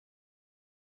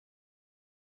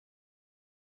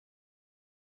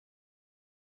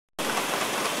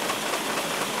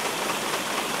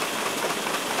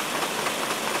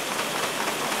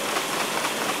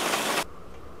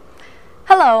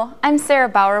Hello, I'm Sarah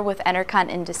Bauer with Carton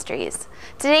Industries.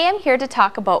 Today I'm here to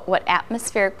talk about what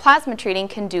atmospheric plasma treating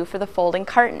can do for the folding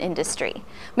carton industry.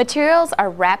 Materials are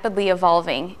rapidly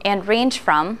evolving and range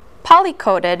from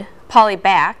poly-coated,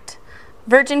 poly-backed,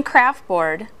 virgin kraft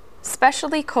board,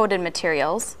 specialty coated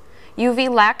materials, UV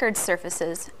lacquered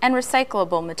surfaces, and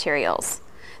recyclable materials.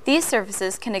 These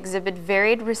surfaces can exhibit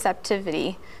varied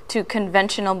receptivity to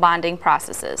conventional bonding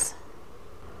processes.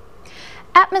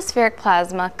 Atmospheric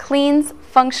plasma cleans,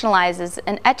 functionalizes,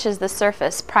 and etches the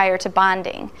surface prior to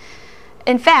bonding.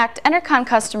 In fact, Carton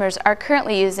customers are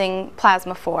currently using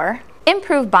plasma for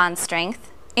improve bond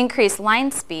strength, increase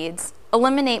line speeds,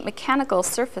 eliminate mechanical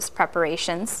surface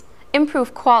preparations,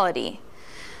 improve quality.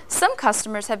 Some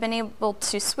customers have been able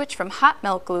to switch from hot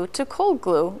melt glue to cold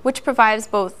glue, which provides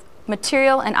both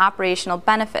material and operational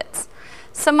benefits.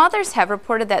 Some others have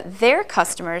reported that their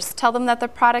customers tell them that the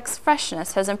product's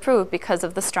freshness has improved because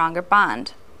of the stronger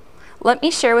bond. Let me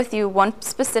share with you one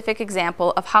specific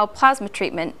example of how plasma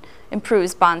treatment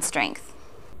improves bond strength.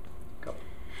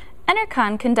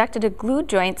 Carton conducted a glue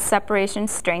joint separation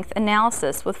strength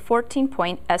analysis with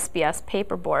 14-point SBS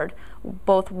paperboard,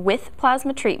 both with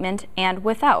plasma treatment and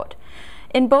without.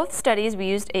 In both studies, we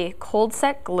used a cold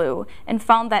set glue and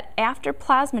found that after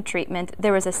plasma treatment,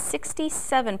 there was a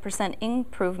 67%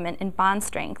 improvement in bond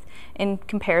strength in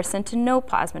comparison to no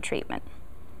plasma treatment.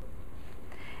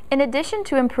 In addition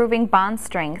to improving bond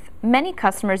strength, many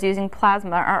customers using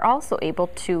plasma are also able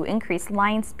to increase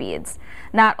line speeds.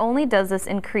 Not only does this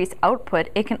increase output,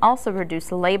 it can also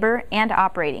reduce labor and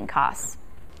operating costs.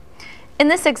 In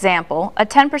this example, a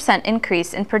 10%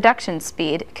 increase in production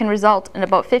speed can result in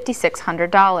about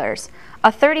 $5,600.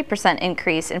 A 30%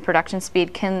 increase in production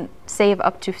speed can save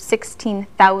up to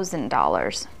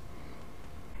 $16,000.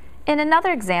 In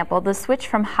another example, the switch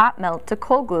from hot melt to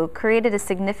cold glue created a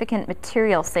significant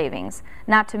material savings,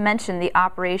 not to mention the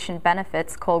operation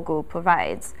benefits cold glue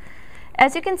provides.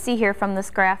 As you can see here from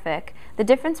this graphic, the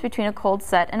difference between a cold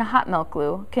set and a hot melt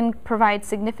glue can provide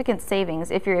significant savings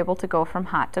if you're able to go from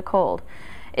hot to cold.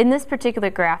 In this particular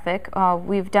graphic,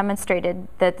 we've demonstrated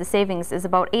that the savings is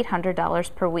about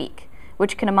 $800 per week,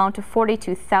 which can amount to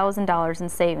 $42,000 in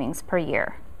savings per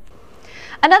year.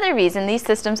 Another reason these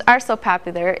systems are so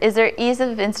popular is their ease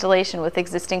of installation with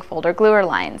existing folder gluer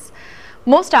lines.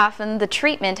 Most often, the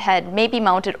treatment head may be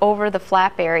mounted over the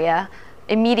flap area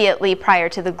immediately prior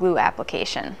to the glue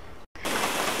application.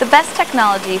 The best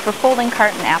technology for folding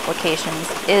carton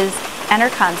applications is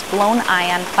Carton's blown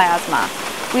ion plasma.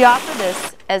 We offer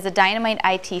this as a Dynamite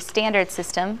IT standard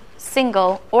system,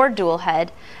 single or dual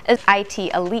head, as IT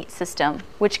Elite system,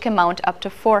 which can mount up to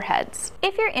 4 heads.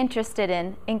 If you're interested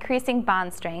in increasing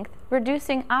bond strength,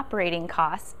 reducing operating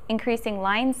costs, increasing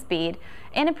line speed,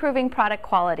 and improving product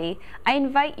quality, I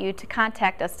invite you to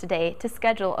contact us today to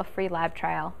schedule a free lab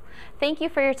trial. Thank you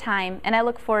for your time, and I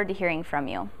look forward to hearing from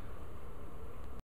you.